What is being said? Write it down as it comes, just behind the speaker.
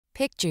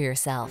Picture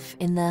yourself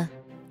in the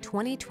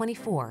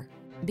 2024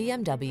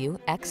 BMW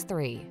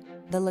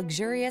X3. The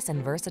luxurious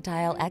and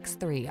versatile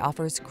X3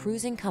 offers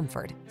cruising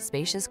comfort,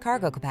 spacious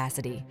cargo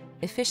capacity,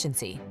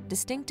 efficiency,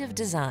 distinctive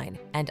design,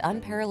 and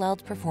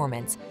unparalleled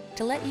performance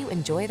to let you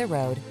enjoy the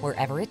road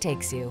wherever it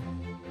takes you.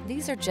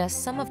 These are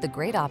just some of the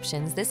great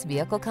options this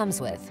vehicle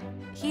comes with: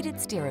 heated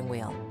steering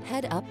wheel,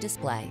 head-up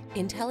display,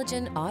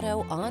 intelligent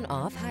auto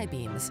on-off high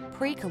beams,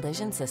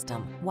 pre-collision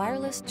system,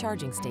 wireless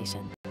charging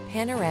station,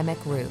 panoramic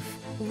roof,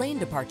 lane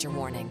departure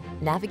warning,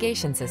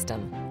 navigation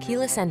system,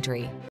 keyless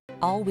entry,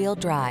 all-wheel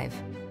drive.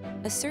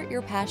 Assert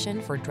your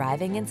passion for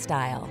driving in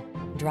style.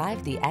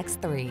 Drive the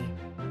X3.